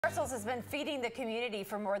Gerstle's has been feeding the community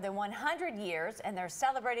for more than 100 years, and they're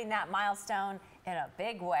celebrating that milestone in a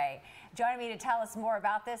big way. Joining me to tell us more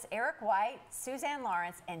about this, Eric White, Suzanne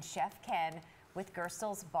Lawrence, and Chef Ken with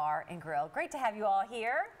Gerstle's Bar and Grill. Great to have you all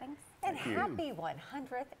here. Thanks. And happy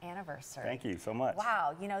 100th anniversary. Thank you so much.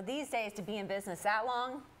 Wow, you know, these days to be in business that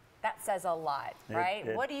long, that says a lot,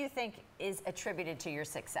 right? What do you think is attributed to your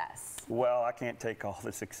success? Well, I can't take all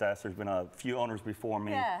the success. There's been a few owners before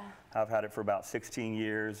me. Yeah. I've had it for about 16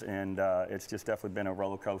 years, and it's just definitely been a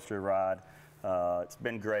roller coaster ride. It's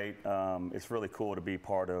been great. It's really cool to be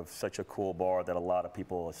part of such a cool bar that a lot of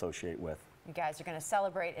people associate with. You guys are going to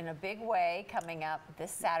celebrate in a big way coming up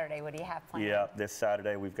this Saturday. What do you have planned? Yeah, this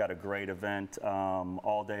Saturday we've got a great event,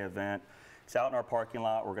 all-day event. It's out in our parking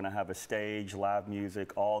lot. We're going to have a stage, live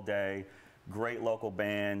music all day, great local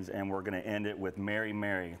bands, and we're going to end it with Mary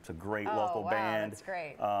Mary. It's a great local band. That's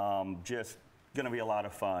great. Just going to be a lot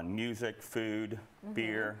of fun. Music, food,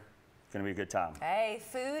 beer. It's going to be a good time. Hey,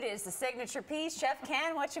 food is the signature piece. Chef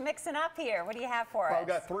Ken, what you mixing up here? What do you have for us? I've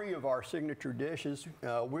got 3 of our signature dishes.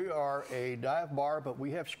 We are a dive bar, but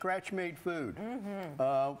we have scratch-made food.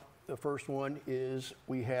 The first one is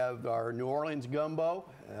we have our New Orleans gumbo.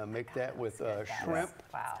 Make that with shrimp.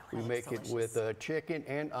 Wow. We make it with chicken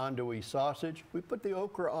and andouille sausage. We put the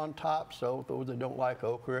okra on top, so those that don't like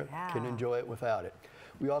okra can enjoy it without it.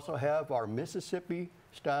 We also have our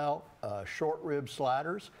Mississippi-style short rib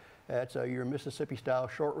sliders. That's your Mississippi-style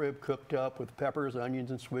short rib cooked up with peppers,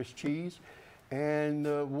 onions, and Swiss cheese. And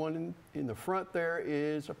the one in the front there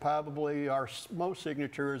is probably our most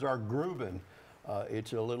signature is our Greuben.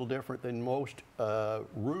 It's a little different than most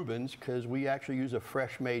Reubens because we actually use a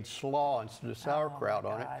fresh-made slaw instead of sauerkraut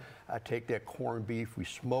on it. I take that corned beef, we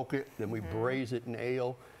smoke it, then we braise it in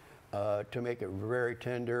ale to make it very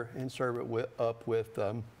tender and serve it up with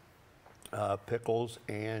pickles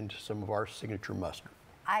and some of our signature mustard.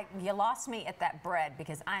 You lost me at that bread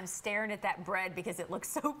because I'm staring at that bread because it looks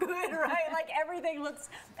so good, right? Like everything,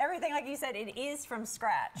 like you said, it is from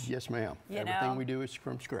scratch. Yes, ma'am. Everything we do is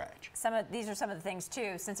from scratch. These are some of the things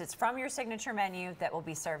too, since it's from your signature menu that will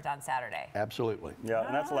be served on Saturday. Absolutely. Yeah,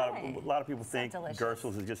 and that's a lot of people think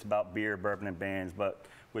Gerstle's is just about beer, bourbon, and bands, but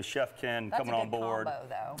with Chef Ken coming on board, combo,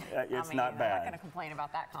 though. It's not bad. I'm not going to complain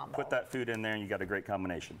about that combo. Put that food in there and you got a great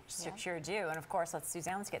combination. Sure do. And of course,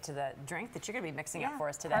 Suzanne, let's get to the drink that you're going to be mixing up for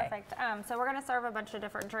us today. Perfect. So we're going to serve a bunch of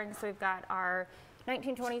different drinks. We've got our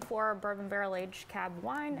 1924 bourbon barrel aged cab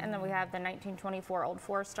wine, and then we have the 1924 Old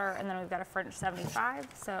Forester, and then we've got a French 75.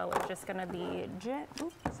 So it's just going to be gin.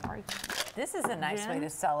 Oops, sorry. This is a nice way to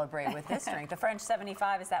celebrate with this drink. The French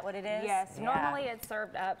 75, is that what it is? Yes. Normally it's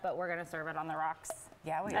served up, but we're going to serve it on the rocks.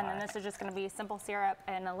 Yeah, we are. And then this is just going to be simple syrup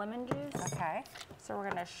and a lemon juice. Okay. So we're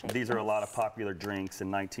going to shake. These are a lot of popular drinks in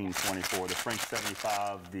 1924. The French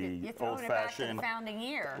 75, the old-fashioned. The founding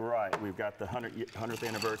year. Right. We've got the 100th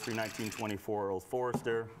anniversary 1924 Old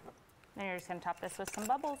Forester. And you're just going to top this with some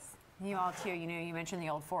bubbles. You all too, you know, you mentioned the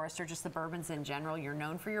Old Forester, just the bourbons in general. You're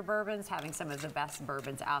known for your bourbons, having some of the best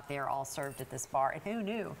bourbons out there all served at this bar. And who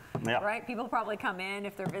knew, right? People probably come in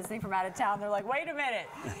if they're visiting from out of town. They're like, wait a minute,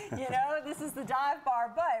 you know, this is the dive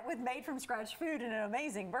bar, but with made from scratch food and an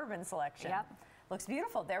amazing bourbon selection. Yep. Looks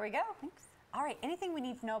beautiful. There we go. Thanks. All right, anything we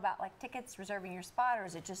need to know about like tickets, reserving your spot, or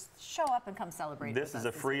is it just show up and come celebrate? This is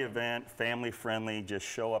a free event, family friendly, just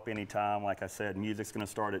show up anytime. Like I said, music's gonna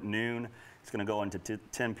start at noon. It's gonna go into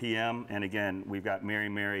 10 p.m. And again, we've got Mary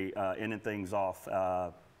Mary ending things off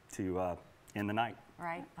to end the night.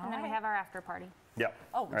 Right. And then we have our after party. Yep.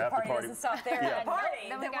 Oh, the party doesn't stop there at the party.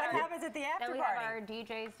 Then what happens at the after party? Then we have our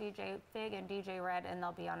DJs, DJ Big and DJ Red, and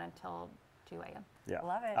they'll be on until 2 a.m. Yeah.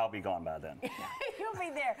 Love it. I'll be gone by then. You'll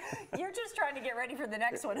be there. You're just trying to get ready for the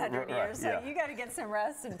next 100 years, so you got to get some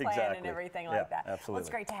rest and plan and everything like that. Absolutely. Well, it's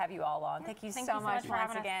great to have you all on. Thank you so much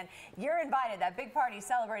once again. You're invited. That big party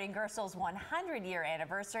celebrating Gerstle's 100-year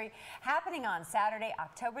anniversary happening on Saturday,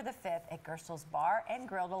 October the 5th at Gerstle's Bar and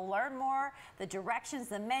Grill. To learn more, the directions,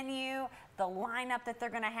 the menu, the lineup that they're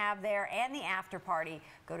going to have there, and the after party,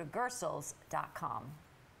 go to gerstles.com.